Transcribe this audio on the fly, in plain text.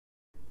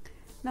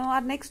Now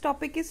our next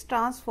topic is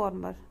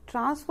transformer.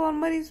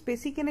 Transformer is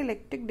basically an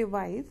electric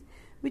device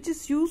which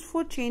is used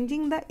for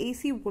changing the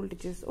AC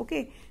voltages.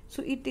 Okay,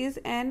 so it is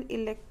an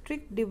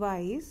electric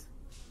device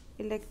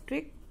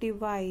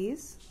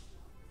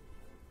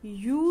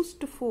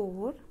used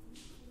for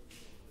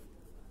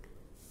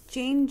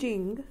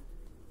changing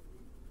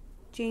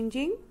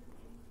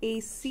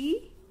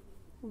AC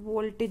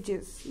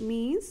voltages.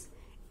 Means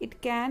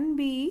it can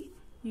be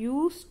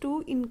used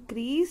to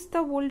increase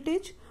the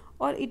voltage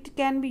or it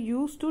can be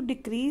used to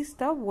decrease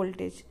the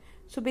voltage.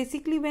 So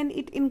basically when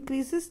it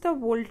increases the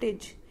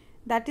voltage,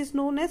 that is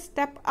known as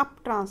step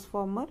up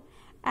transformer,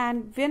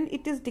 and when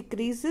it is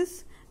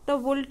decreases the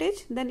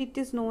voltage, then it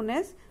is known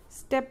as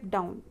step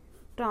down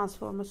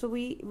transformer. So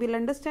we will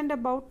understand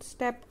about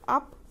step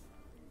up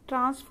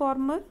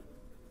transformer,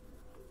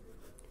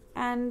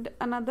 and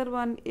another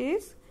one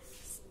is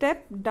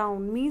step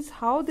down, means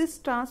how this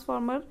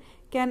transformer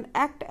can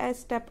act as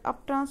step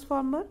up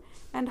transformer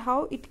and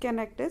how it can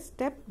act as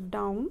step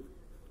down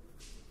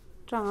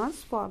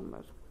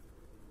transformer.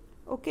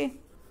 Okay,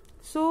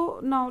 so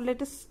now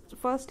let us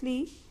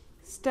firstly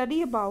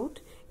study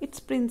about its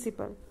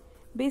principle.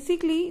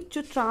 Basically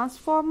जो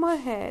transformer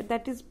है,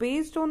 that is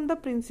based on the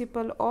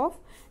principle of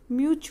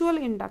mutual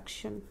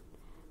induction.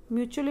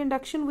 Mutual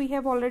induction we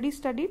have already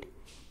studied.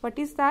 What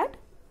is that?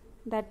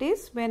 That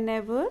is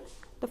whenever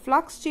the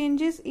flux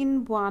changes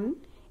in one,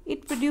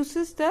 it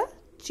produces the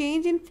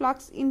change in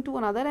flux into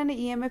another and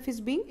EMF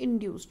is being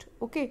induced.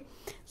 Okay,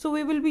 so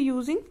we will be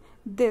using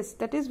this,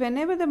 that is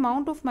whenever the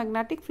amount of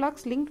magnetic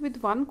flux linked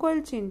with one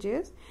coil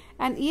changes,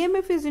 and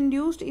EMF is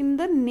induced in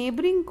the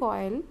neighboring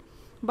coil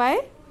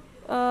by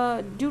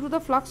due to the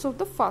flux of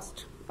the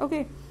first.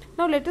 Okay,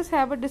 now let us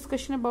have a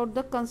discussion about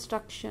the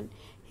construction.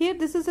 Here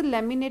this is a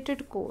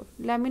laminated core,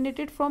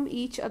 laminated from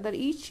each other.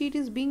 Each sheet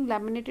is being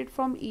laminated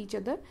from each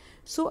other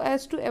so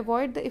as to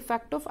avoid the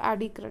effect of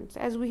eddy currents.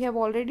 As we have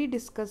already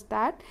discussed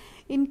that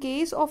in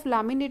case of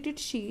laminated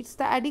sheets,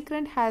 the eddy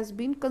current has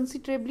been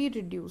considerably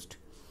reduced.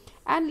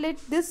 And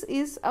this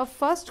is a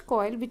first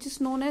coil which is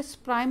known as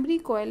primary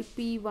coil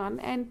P1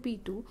 and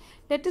P2.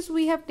 That is,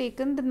 we have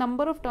taken the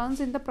number of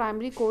turns in the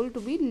primary coil to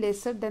be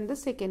lesser than the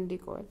secondary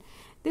coil.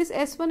 This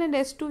S1 and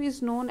S2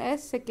 is known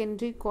as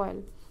secondary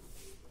coil.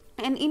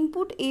 An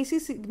input AC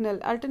signal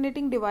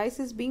alternating device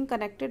is being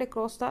connected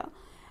across the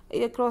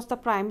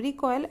primary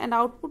coil, and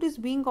output is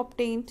being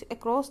obtained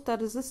across the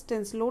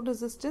resistance, load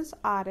resistance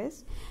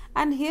RS.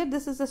 And here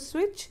this is a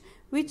switch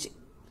which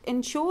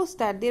ensures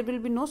that there will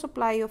be no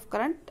supply of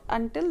current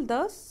until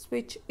the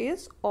switch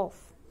is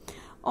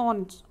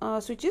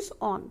switch is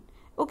on.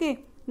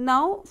 Okay,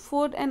 now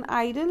for an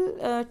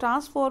ideal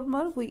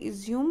transformer, we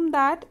assume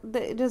that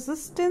the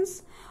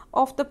resistance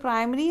of the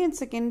primary and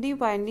secondary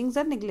windings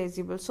are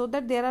negligible, so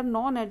that there are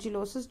no energy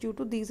losses due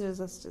to these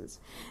resistance.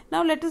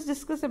 Now let us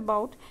discuss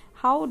about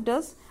how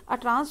does a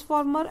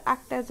transformer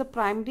act as a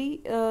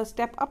primary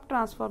step up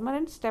transformer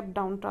and step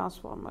down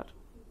transformer.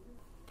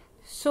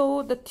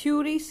 So the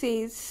theory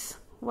says,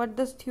 what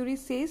does theory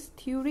says?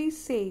 Theory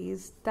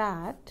says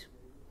that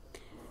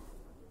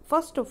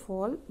first of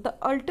all, the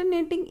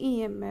alternating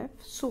EMF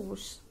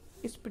source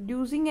is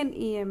producing an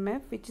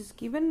EMF which is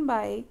given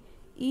by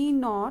E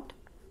naught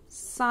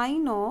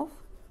sine of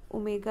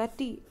omega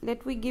t.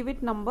 Let we give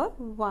it number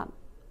 1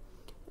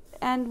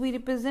 and we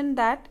represent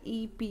that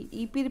EP.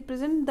 EP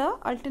represent the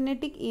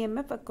alternating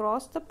EMF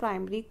across the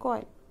primary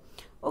coil.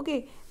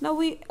 Okay, now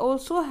we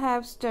also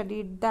have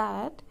studied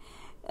that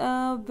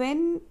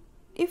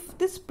if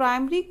this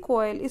primary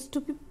coil is to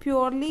be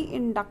purely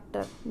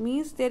inductor,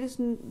 means that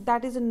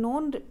is a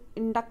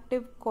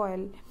non-inductive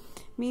coil,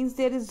 means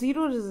there is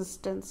zero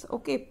resistance.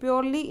 Okay,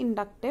 purely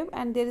inductive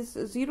and there is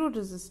zero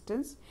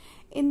resistance.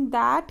 In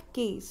that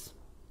case,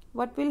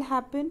 what will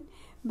happen?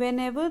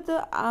 Whenever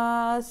the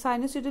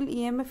sinusoidal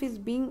EMF is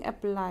being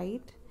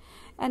applied,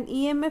 an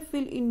EMF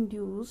will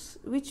induce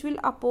which will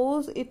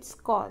oppose its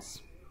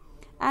cause,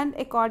 and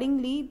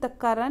accordingly the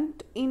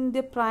current in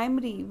the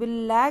primary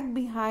will lag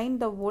behind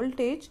the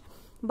voltage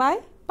by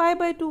pi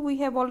by 2. We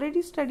have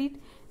already studied,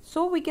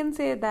 so we can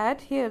say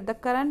that here the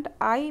current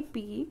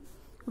IP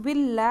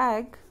will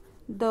lag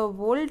the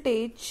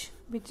voltage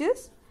which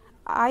is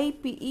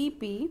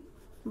EP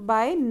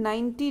by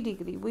 90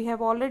 degree. We have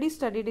already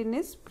studied in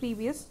this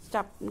previous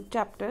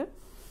chapter.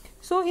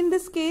 So in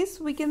this case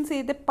we can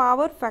say the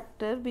power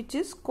factor which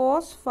is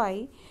cos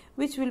phi,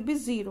 which will be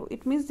 0.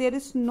 It means there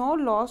is no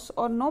loss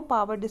or no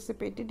power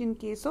dissipated in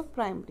case of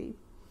primary.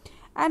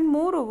 And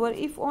moreover,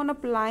 if on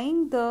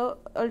applying the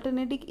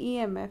alternating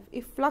EMF,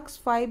 if flux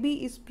phi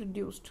b is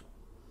produced,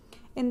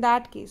 in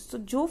that case, so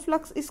जो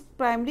flux इस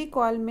primary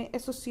coil में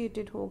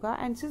associated होगा,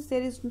 and since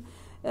there is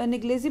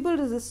negligible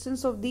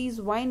resistance of these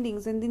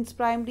windings and this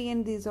primary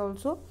and these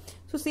also,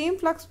 so same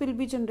flux will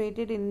be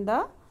generated in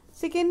the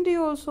secondary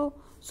also.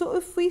 So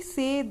if we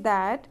say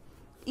that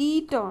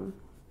E turn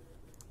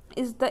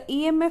is the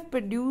EMF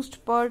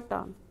produced per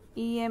turn,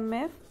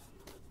 EMF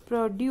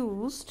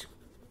produced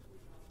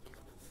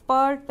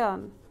per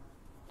turn,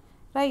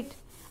 right,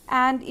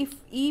 and if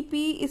EP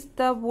is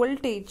the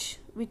voltage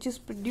which is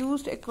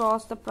produced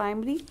across the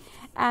primary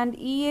and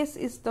ES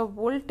is the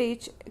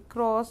voltage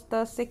across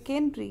the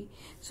secondary,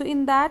 so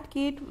in that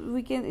case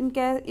we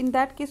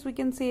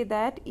can say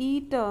that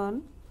E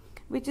turn,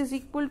 which is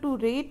equal to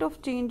rate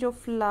of change of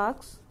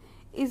flux,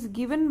 is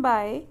given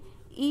by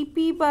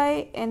EP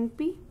by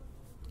NP,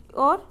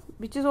 or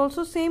which is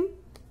also same,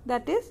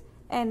 that is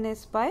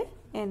NS by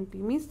NP,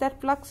 means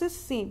that flux is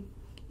same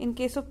in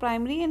case of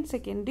primary and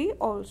secondary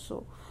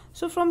also.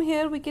 So from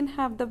here we can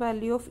have the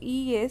value of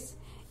ES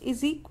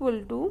is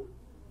equal to,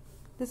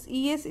 this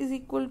ES is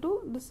equal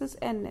to, this is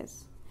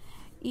NS,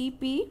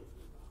 EP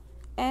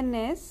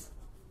NS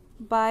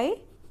by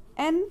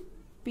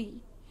NP,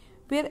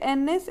 where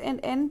NS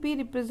and NP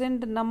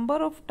represent the number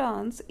of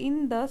turns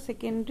in the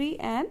secondary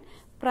and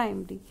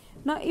primary.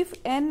 Now if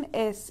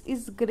NS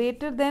is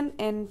greater than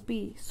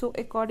NP, so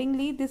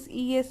accordingly this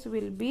ES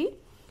will be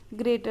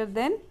greater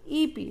than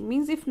EP,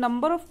 means if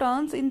number of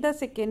turns in the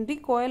secondary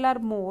coil are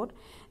more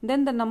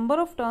than the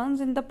number of turns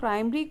in the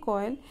primary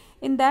coil,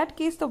 in that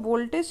case the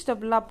voltage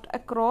developed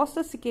across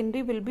the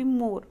secondary will be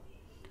more.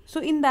 So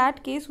in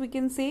that case we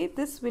can say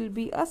this will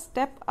be a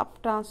step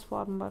up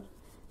transformer,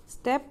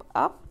 step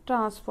up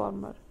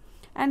transformer.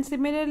 And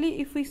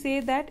similarly if we say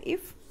that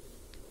if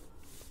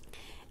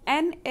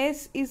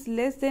NS is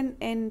less than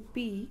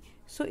NP,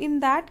 so in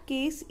that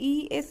case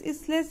ES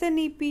is less than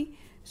EP.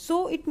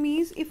 So it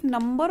means if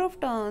number of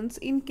turns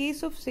in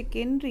case of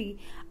secondary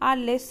are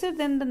lesser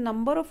than the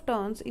number of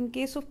turns in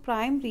case of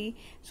primary,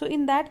 so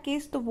in that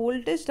case the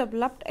voltage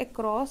developed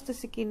across the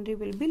secondary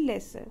will be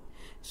lesser.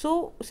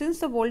 So since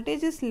the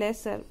voltage is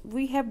lesser,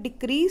 we have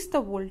decreased the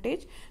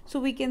voltage,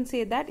 so we can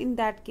say that in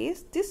that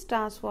case this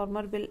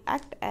transformer will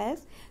act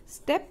as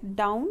step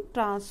down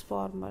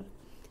transformer.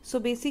 So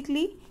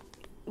basically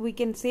we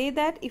can say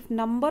that if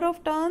number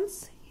of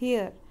turns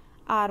here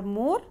are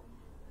more,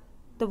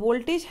 the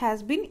voltage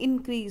has been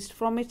increased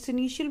from its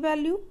initial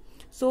value,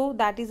 so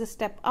that is a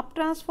step up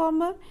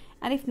transformer.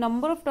 And if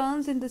number of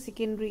turns in the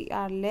secondary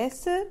are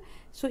lesser,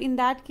 so in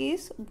that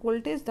case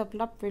voltage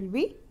developed will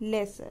be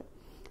lesser.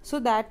 So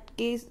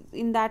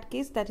in that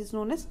case that is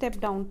known as step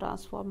down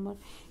transformer.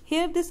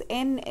 Here this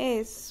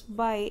NS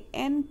by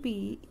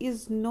NP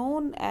is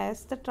known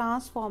as the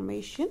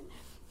transformation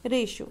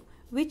ratio,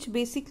 which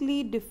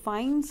basically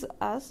defines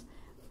us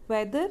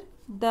whether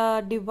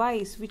the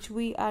device which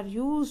we are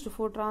used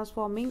for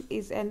transforming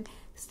is an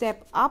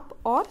step up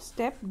or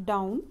step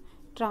down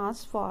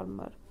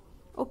transformer.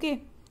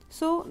 Okay,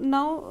 so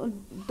now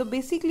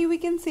basically we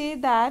can say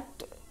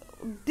that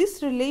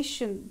this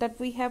relation that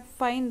we have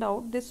find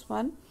out, this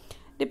one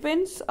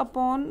depends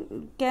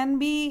upon, can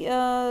be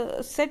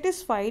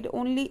satisfied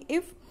only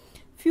if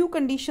few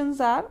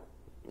conditions are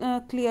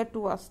clear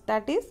to us,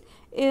 that is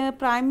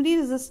primary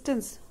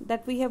resistance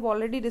that we have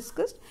already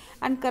discussed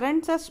and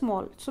currents are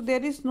small, so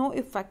there is no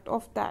effect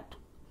of that.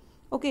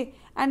 Okay,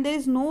 and there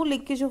is no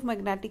leakage of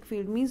magnetic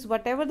field, means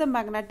whatever the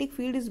magnetic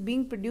field is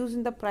being produced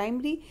in the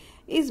primary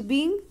is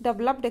being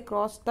developed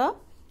across the,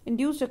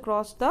 induced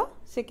across the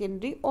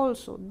secondary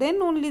also,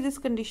 then only this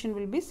condition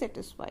will be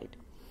satisfied.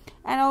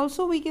 And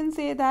also we can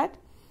say that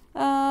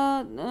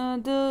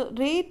the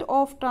rate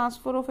of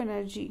transfer of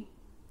energy,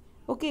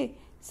 okay,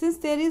 since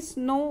there is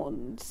no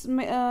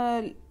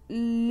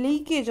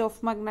leakage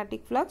of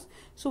magnetic flux,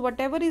 so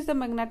whatever is the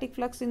magnetic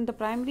flux in the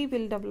primary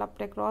will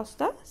develop across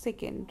the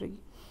secondary.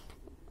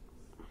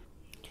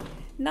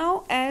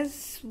 Now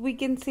as we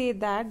can say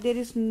that there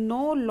is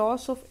no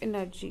loss of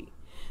energy,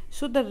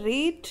 so the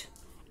rate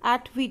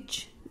at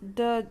which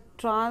the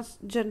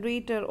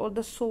generator or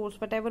the source,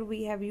 whatever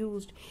we have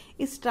used,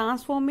 is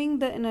transforming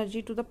the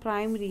energy to the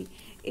primary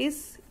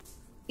is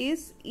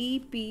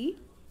EP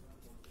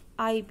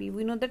IP.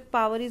 We know that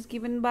power is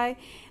given by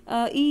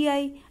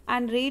EI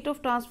and rate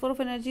of transfer of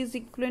energy is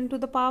equivalent to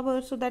the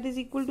power, so that is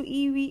equal to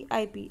EV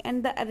IP,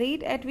 and the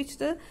rate at which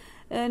the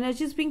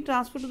energy is being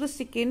transferred to the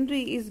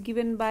secondary is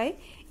given by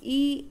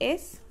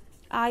ES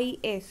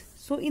IS.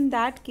 So in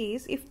that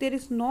case, if there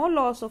is no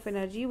loss of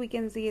energy, we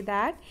can say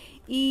that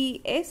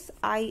ES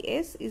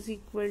IS is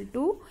equal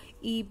to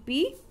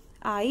EP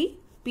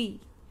IP,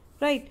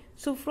 right?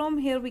 So from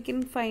here we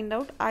can find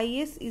out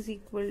IS is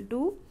equal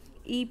to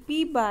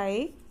EP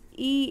by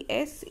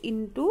ES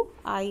into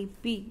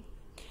IP.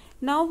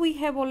 Now we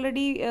have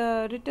already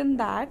written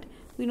that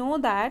we know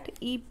that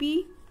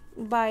EP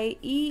by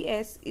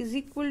ES is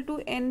equal to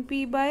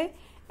NP by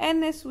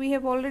NS. We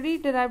have already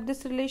derived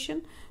this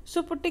relation.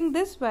 So putting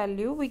this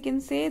value, we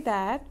can say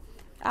that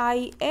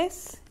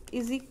IS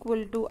is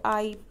equal to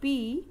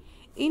IP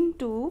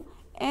into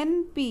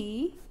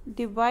NP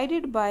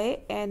divided by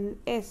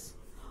NS,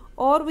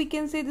 or we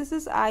can say this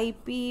is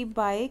IP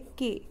by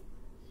K,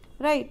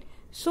 right?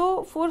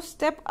 So for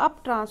step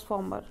up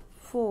transformer,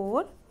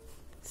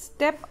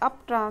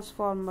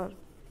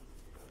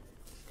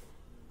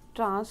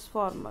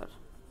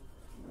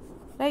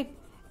 right,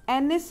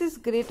 NS is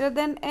greater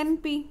than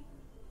NP.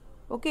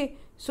 Okay,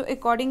 so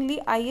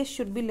accordingly IS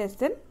should be less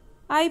than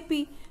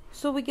IP.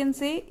 So we can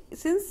say,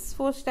 since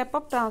for step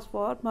up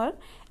transformer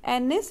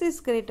Ns is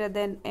greater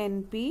than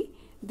Np,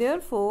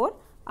 therefore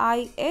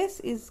Is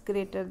is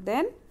greater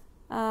than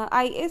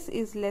Is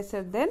is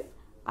lesser than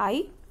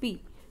Ip.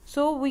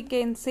 So we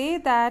can say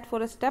that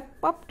for a step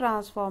up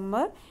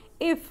transformer,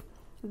 if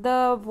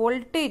the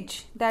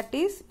voltage, that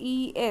is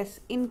Es,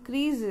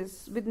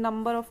 increases with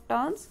number of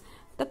turns,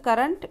 the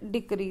current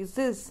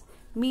decreases.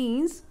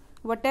 Means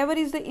whatever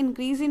is the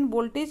increase in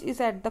voltage is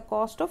at the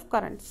cost of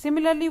current.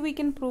 Similarly, we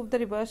can prove the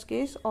reverse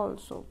case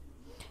also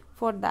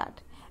for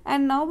that.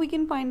 And now we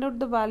can find out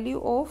the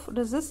value of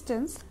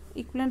resistance,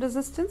 equivalent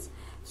resistance.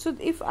 So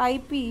if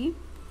Ip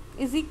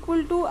is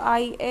equal to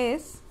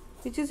Is,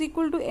 which is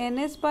equal to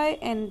Ns by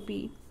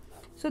Np,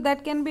 so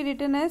that can be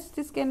written as,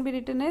 this can be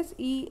written as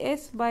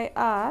Es by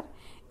R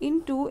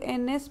into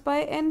Ns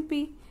by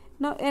Np.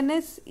 Now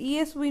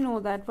Es we know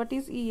that. What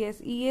is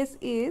Es? Es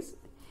is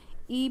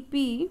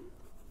Ep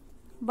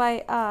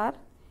by R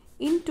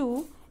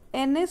into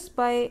Ns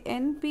by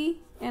Np,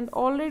 and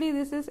already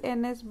this is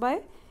Ns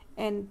by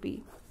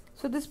Np.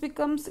 So this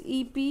becomes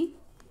Ep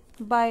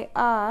by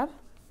R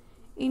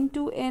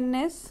into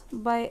Ns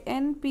by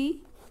Np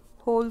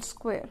whole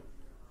square.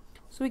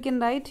 So we can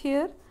write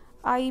here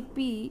Ip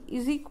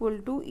is equal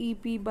to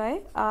Ep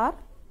by R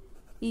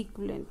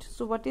equivalent.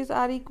 So what is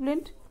R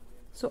equivalent?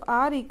 So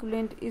R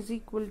equivalent is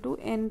equal to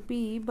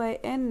Np by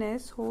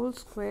Ns whole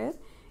square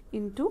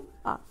into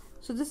R.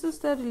 So this is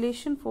the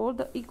relation for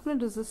the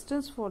equivalent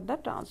resistance for the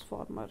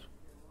transformer.